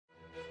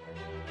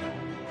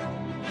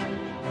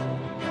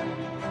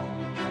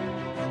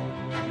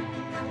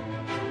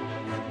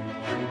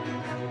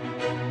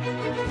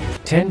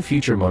10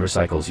 Future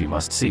Motorcycles You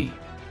Must See.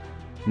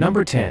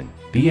 Number 10.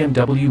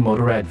 BMW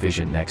Motorrad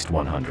Vision Next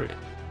 100.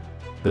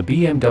 The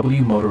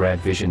BMW Motorrad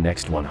Vision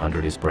Next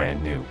 100 is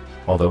brand new,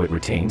 although it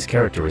retains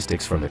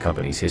characteristics from the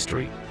company's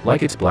history,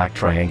 like its black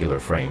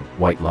triangular frame,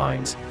 white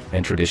lines,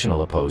 and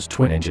traditional opposed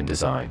twin-engine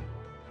design.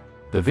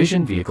 The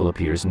Vision vehicle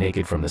appears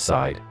naked from the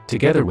side,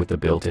 together with the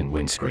built-in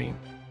windscreen.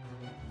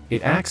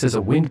 It acts as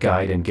a wind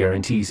guide and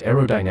guarantees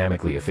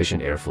aerodynamically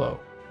efficient airflow.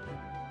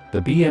 The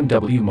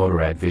BMW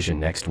Motorrad Vision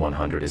Next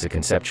 100 is a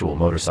conceptual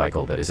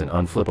motorcycle that is an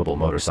unflippable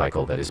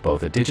motorcycle that is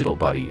both a digital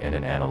buddy and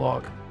an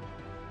analog.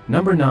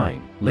 Number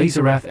 9.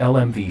 Laserrath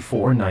LMV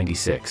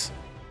 496.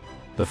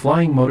 The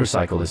flying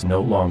motorcycle is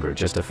no longer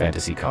just a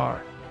fantasy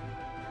car.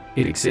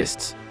 It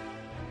exists.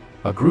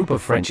 A group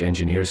of French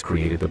engineers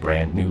created the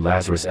brand new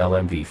Lazarus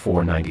LMV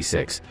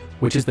 496,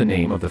 which is the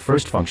name of the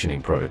first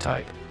functioning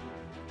prototype.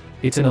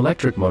 It's an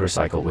electric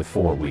motorcycle with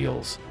 4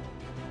 wheels.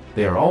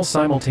 They are all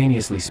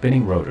simultaneously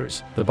spinning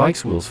rotors. The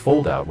bike's wheels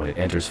fold out when it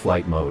enters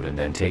flight mode and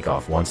then take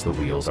off once the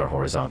wheels are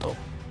horizontal.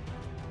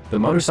 The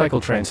motorcycle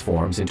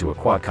transforms into a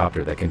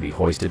quadcopter that can be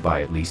hoisted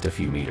by at least a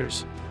few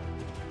meters.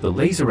 The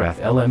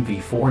Laserrath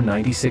LMV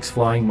 496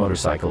 flying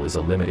motorcycle is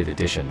a limited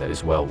edition that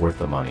is well worth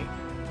the money.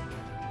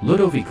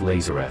 Ludovic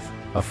Laserrath,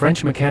 a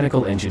French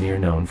mechanical engineer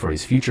known for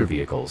his future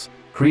vehicles,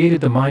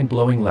 created the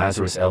mind-blowing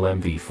Lazarus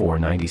LMV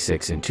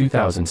 496 in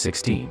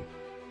 2016.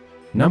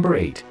 Number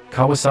 8.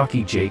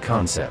 Kawasaki J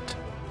Concept.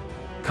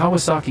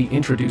 Kawasaki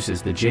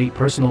introduces the J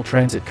Personal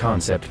Transit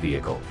Concept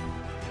Vehicle.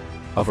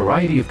 A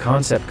variety of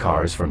concept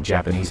cars from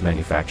Japanese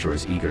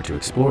manufacturers eager to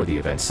explore the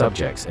event's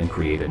subjects and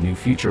create a new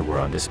future were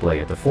on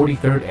display at the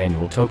 43rd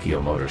Annual Tokyo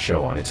Motor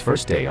Show on its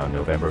first day on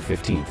November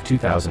 15,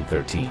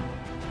 2013.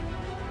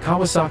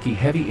 Kawasaki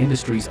Heavy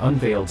Industries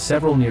unveiled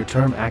several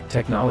near-term ACT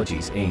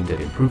technologies aimed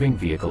at improving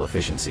vehicle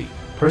efficiency,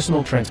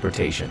 personal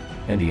transportation,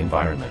 and the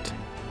environment.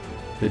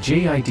 The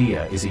J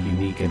Idea is a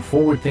unique and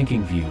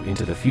forward-thinking view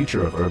into the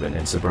future of urban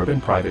and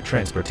suburban private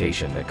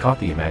transportation that caught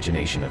the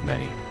imagination of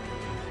many.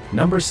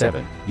 Number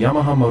 7.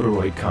 Yamaha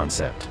Motoroid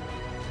Concept.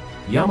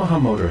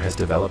 Yamaha Motor has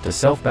developed a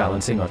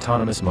self-balancing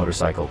autonomous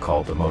motorcycle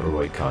called the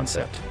Motoroid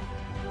Concept.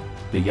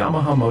 The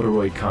Yamaha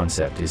Motoroid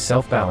Concept is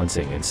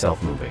self-balancing and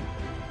self-moving.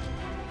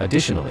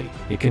 Additionally,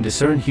 it can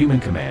discern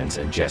human commands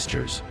and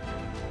gestures.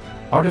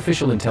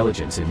 Artificial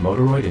intelligence in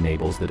Motoroid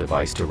enables the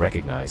device to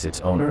recognize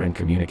its owner and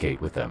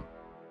communicate with them.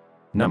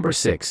 Number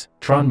 6.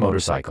 Tron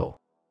Motorcycle.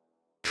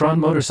 Tron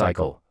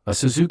Motorcycle, a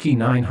Suzuki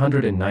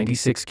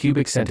 996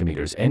 cubic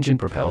centimeters engine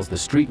propels the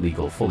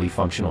street-legal fully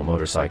functional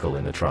motorcycle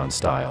in the Tron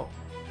style.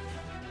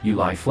 You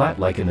lie flat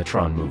like in the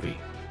Tron movie.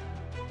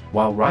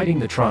 While riding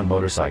the Tron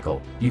motorcycle,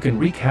 you can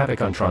wreak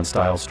havoc on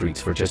Tron-style streets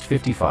for just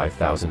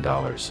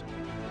 $55,000.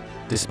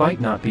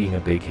 Despite not being a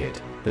big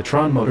hit, the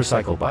Tron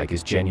motorcycle bike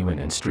is genuine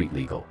and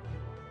street-legal.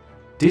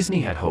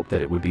 Disney had hoped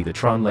that it would be the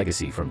Tron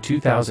Legacy from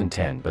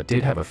 2010 but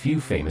did have a few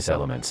famous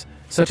elements,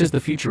 such as the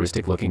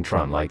futuristic-looking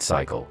Tron Light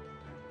Cycle.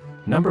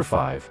 Number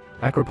 5.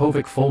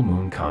 Akrapovic Full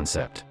Moon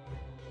Concept.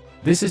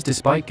 This is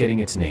despite getting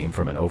its name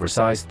from an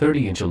oversized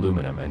 30-inch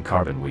aluminum and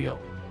carbon wheel.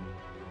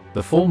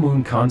 The Full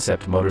Moon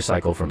Concept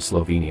motorcycle from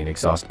Slovenian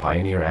exhaust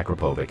pioneer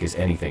Akrapovic is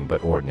anything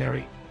but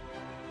ordinary.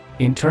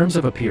 In terms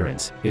of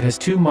appearance, it has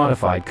 2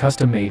 modified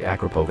custom-made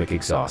Akrapovic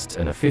exhausts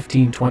and a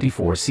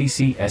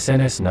 1524cc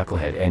SNS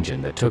knucklehead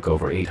engine that took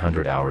over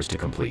 800 hours to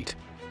complete.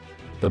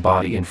 The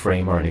body and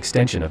frame are an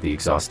extension of the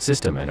exhaust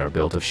system and are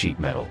built of sheet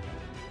metal.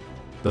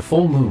 The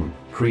Full Moon,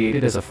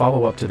 created as a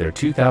follow-up to their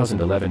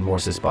 2011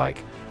 Morsis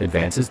bike,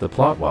 advances the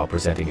plot while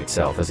presenting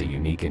itself as a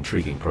unique,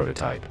 intriguing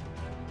prototype.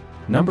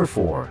 Number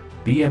 4.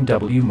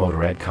 BMW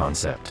Motorrad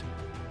Concept.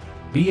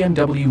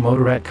 BMW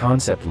Motorrad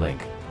Concept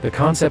Link. The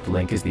Concept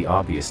Link is the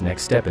obvious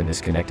next step in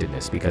this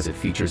connectedness because it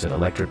features an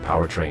electric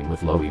powertrain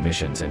with low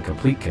emissions and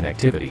complete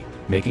connectivity,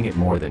 making it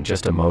more than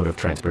just a mode of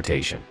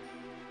transportation.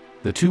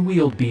 The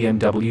 2-wheeled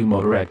BMW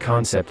Motorrad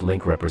Concept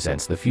Link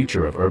represents the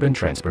future of urban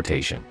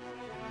transportation.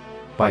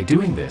 By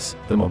doing this,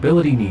 the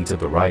mobility needs of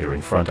the rider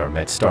in front are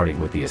met,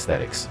 starting with the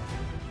aesthetics.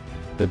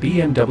 The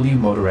BMW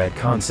Motorrad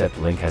Concept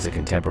Link has a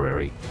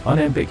contemporary,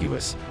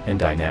 unambiguous, and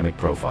dynamic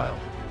profile.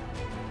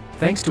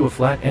 Thanks to a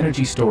flat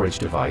energy storage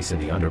device in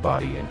the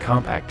underbody and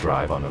compact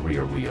drive on the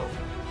rear wheel.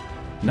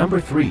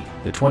 Number 3.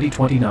 The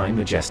 2029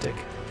 Majestic.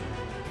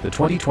 The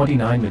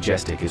 2029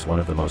 Majestic is one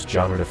of the most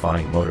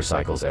genre-defying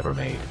motorcycles ever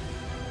made.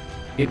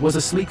 It was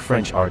a sleek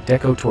French Art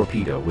Deco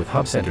torpedo with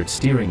hub-centered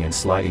steering and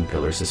sliding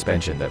pillar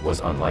suspension that was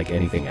unlike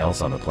anything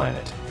else on the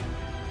planet.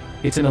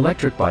 It's an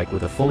electric bike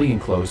with a fully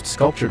enclosed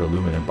sculptured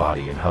aluminum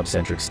body and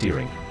hub-centric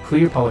steering,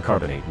 clear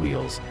polycarbonate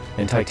wheels,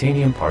 and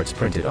titanium parts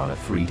printed on a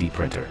 3D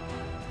printer.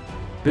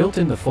 Built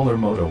in the Fuller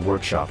Moto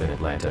Workshop in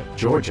Atlanta,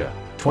 Georgia,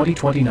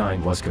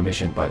 2029 was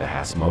commissioned by the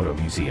Haas Moto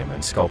Museum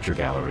and Sculpture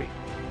Gallery.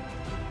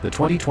 The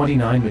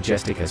 2029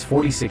 Majestic has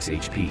 46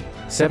 HP,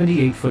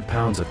 78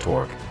 foot-pounds of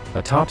torque,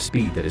 a top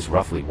speed that is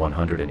roughly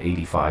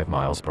 185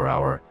 miles per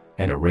hour,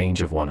 and a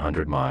range of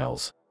 100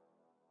 miles.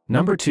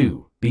 Number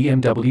 2.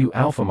 BMW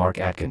Alpha Mark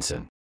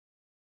Atkinson.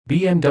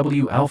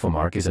 BMW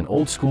Alphamark is an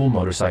old-school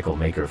motorcycle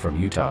maker from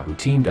Utah who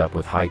teamed up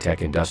with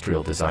high-tech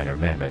industrial designer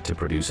Manmet to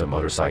produce a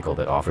motorcycle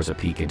that offers a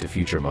peek into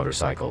future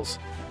motorcycles.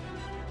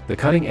 The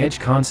cutting-edge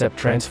concept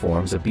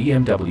transforms a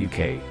BMW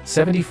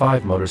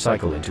K75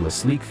 motorcycle into a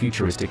sleek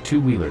futuristic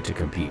two-wheeler to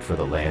compete for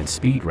the land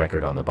speed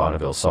record on the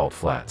Bonneville Salt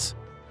Flats.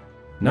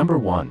 Number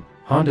 1.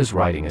 Honda's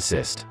Riding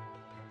Assist.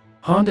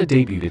 Honda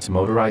debuted its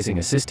motorizing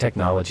assist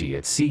technology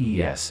at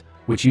CES,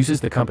 which uses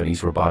the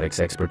company's robotics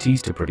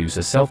expertise to produce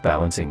a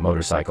self-balancing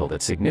motorcycle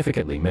that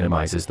significantly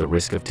minimizes the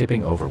risk of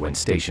tipping over when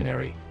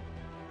stationary.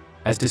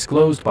 As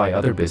disclosed by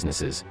other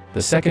businesses,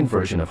 the second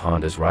version of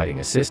Honda's Riding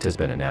Assist has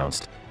been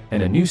announced,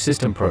 and a new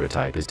system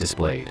prototype is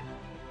displayed.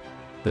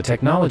 The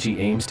technology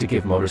aims to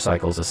give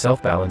motorcycles a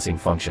self-balancing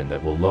function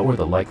that will lower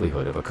the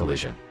likelihood of a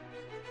collision.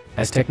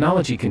 As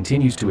technology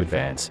continues to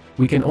advance,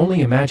 we can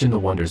only imagine the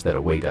wonders that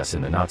await us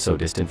in the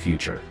not-so-distant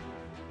future.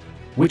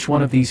 Which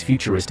one of these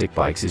futuristic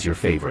bikes is your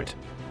favorite?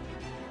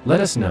 Let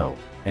us know,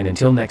 and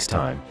until next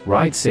time,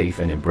 ride safe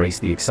and embrace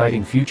the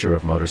exciting future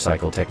of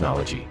motorcycle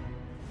technology.